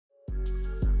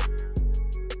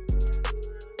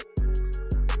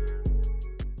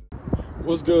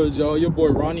What's good, y'all? Your boy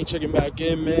Ronnie checking back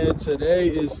in, man. Today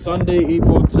is Sunday,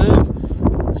 April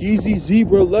 10th. Yeezy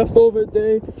Zebra leftover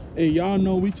day. Hey, y'all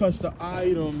know we touched the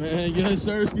item, man. Yes,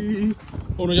 Sirski.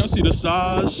 Hold on, y'all see the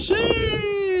size?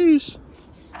 Sheesh.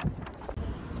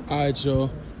 All right, y'all.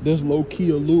 This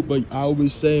low-key a loop, but I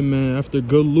always say, man, after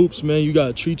good loops, man, you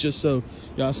gotta treat yourself.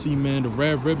 Y'all see, man, the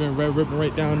red ribbon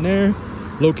right down there,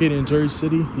 located in Jersey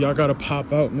City. Y'all gotta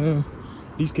pop out, man.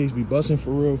 These cakes be busting for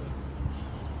real.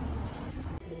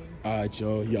 All right,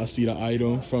 y'all. Y'all see the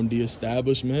item from the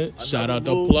establishment. Shout out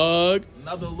the plug.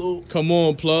 Another loop. Come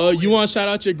on, plug. You want to shout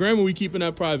out your grandma? We keeping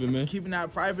that private, man. Keeping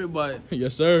that private, but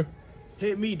yes, sir.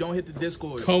 Hit me. Don't hit the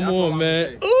Discord. Come on,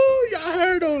 man. Ooh, y'all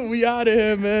heard him. We out of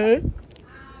here, man.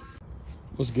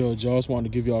 What's good, y'all? Just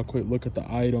wanted to give y'all a quick look at the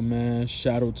item, man.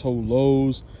 Shadow toe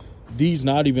lows. These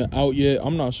not even out yet.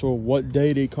 I'm not sure what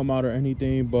day they come out or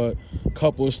anything, but a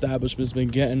couple establishments been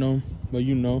getting them. But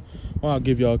you know, I'll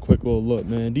give y'all a quick little look,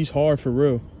 man. These hard for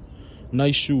real.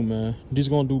 Nice shoe, man. These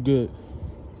gonna do good.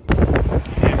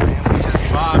 Yeah, man. We just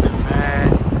vibing,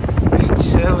 man. We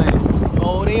chilling.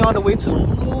 Oh, they on the way to the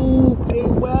loop. They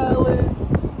wildin'.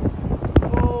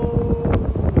 Oh,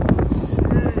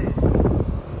 shit.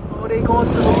 Oh, they going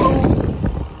to the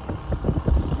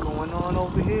loop. Going on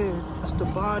over here. That's the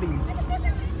bodies.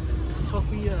 The fuck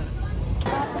we at?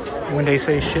 When they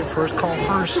say shit first come,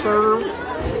 first serve.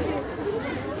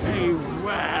 Hey,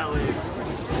 wildin'.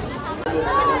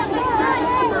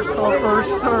 First come, first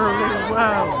serve. Hey,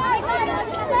 wow.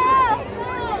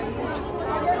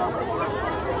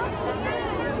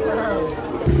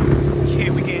 Yeah,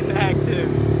 we getting active.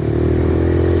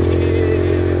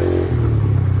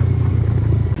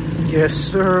 Yeah. Yes,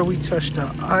 sir. We touched the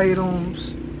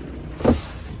items.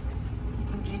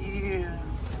 Yeah.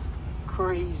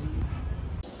 Crazy.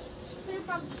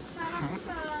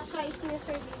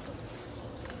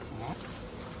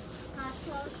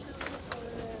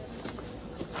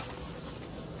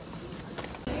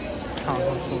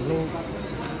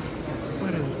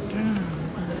 What is that?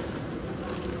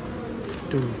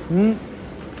 Dude.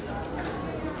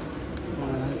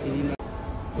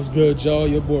 What's good, y'all?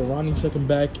 Your boy Ronnie checking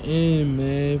back in,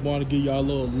 man. Want to give y'all a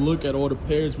little look at all the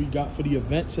pairs we got for the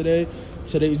event today.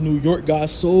 Today's New York got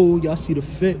sold. Y'all see the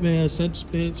fit, man.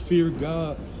 Suspense, Fear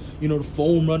God. You know, the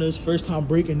foam runners. First time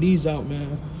breaking these out,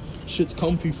 man. Shit's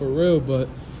comfy for real, but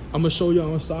I'm going to show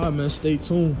y'all inside, man. Stay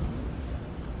tuned.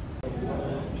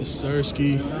 It's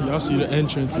Sirski. Y'all see the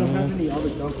entrance, man.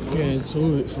 Get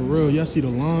into it, for real. Y'all see the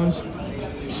lines?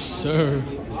 Sir.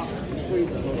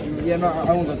 Yeah, no,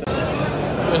 I won't go there.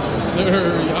 Yes,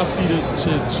 sir. Y'all see the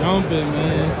shit jumping,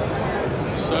 man.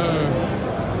 Sir.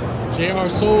 JR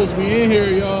Souls, we in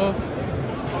here, y'all.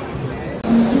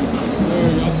 Sir,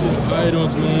 y'all see the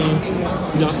items,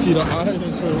 man. Y'all see the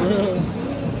items for real.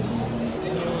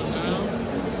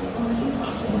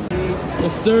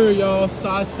 Yes, sir, y'all.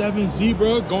 Size 7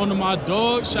 Zebra. Going to my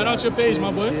dog. Shout out your page,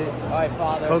 my boy. All right,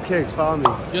 father. Go Kicks, follow me.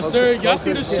 Yes, sir. Y'all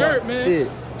see the shirt, man. Shit.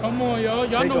 Come on, y'all.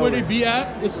 Y'all know where they be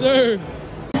at. Yes, sir.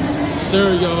 Yes,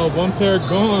 sir, y'all. One pair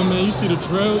gone, man. You see the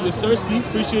drill. Yes, sir, Steve.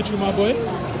 Appreciate you, my boy.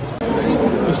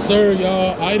 Yes, sir,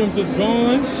 y'all. Items is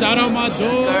gone. Shout out my dog.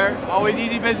 Yes, sir. Always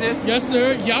easy business. Yes,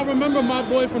 sir. Y'all remember my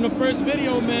boy from the first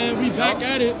video, man. We back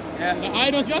at it. Yeah. The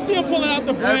items. Y'all see him pulling out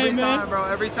the brand, man. Every time, bro.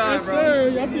 Every time, yes, bro. sir.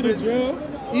 Y'all see the drill.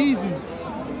 Easy.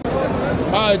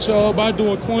 All right, y'all. About to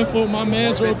do a coin flip, my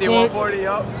man's real quick. 140,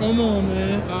 yup. Come on,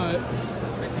 man. All right.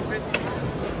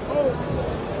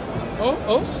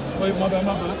 Oh. Wait, my bad.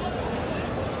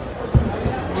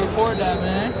 Record that,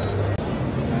 man.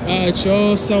 All right,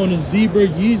 y'all. Selling a Zebra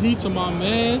Yeezy to my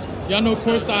mans. Y'all know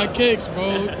Courtside Kicks,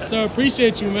 bro. Sir,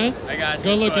 appreciate you, man. I got you.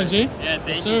 Good looking, G. Yeah, thank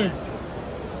you. Sir.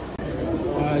 All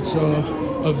right,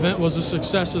 y'all. Event was a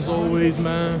success as always,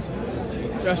 man.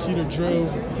 Y'all see the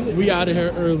drill. We out of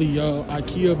here early, y'all.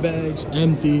 IKEA bags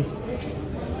empty.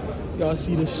 Y'all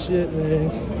see the shit,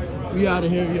 man. We out of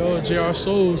here, y'all. JR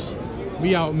Souls.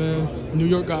 We out, man. New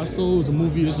York got souls. A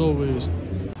movie as always.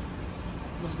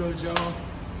 What's good, y'all?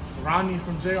 Ronnie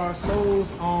from JR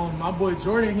Souls. My boy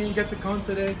Jordan, he didn't get to come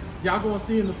today. Y'all gonna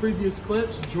see in the previous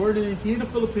clips, Jordan, he in the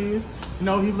Philippines. You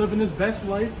know, he living his best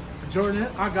life. Jordan,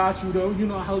 I got you though. You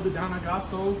know I held it down, I got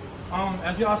sold.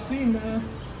 As y'all see, man,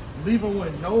 leaving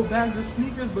with no bags of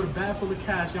sneakers, but a bag full of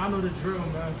cash. Y'all know the drill,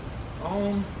 man.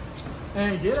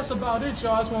 And yeah, that's about it,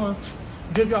 y'all. I just wanna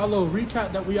give y'all a little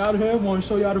recap that we out here. Want to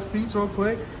show y'all the feet real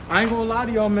quick. I ain't gonna lie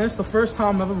to y'all, man. It's the first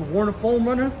time I've ever worn a foam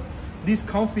runner. These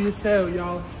comfy as hell,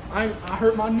 y'all. I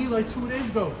hurt my knee like 2 days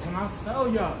ago. When I tell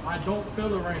y'all, I don't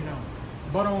feel it right now.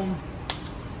 But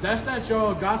that's that,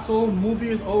 y'all. Got sold. Movie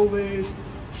as always.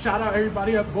 Shout out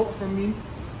everybody that bought from me.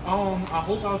 I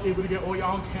hope I was able to get all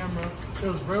y'all on camera. It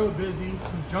was real busy,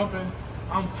 was jumping.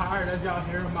 I'm tired as y'all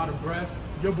hear, I'm out of breath.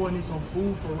 Your boy needs some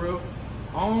food for real.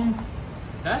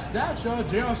 That's that, y'all.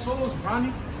 JR Solos,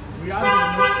 Ronnie. We out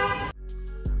of here.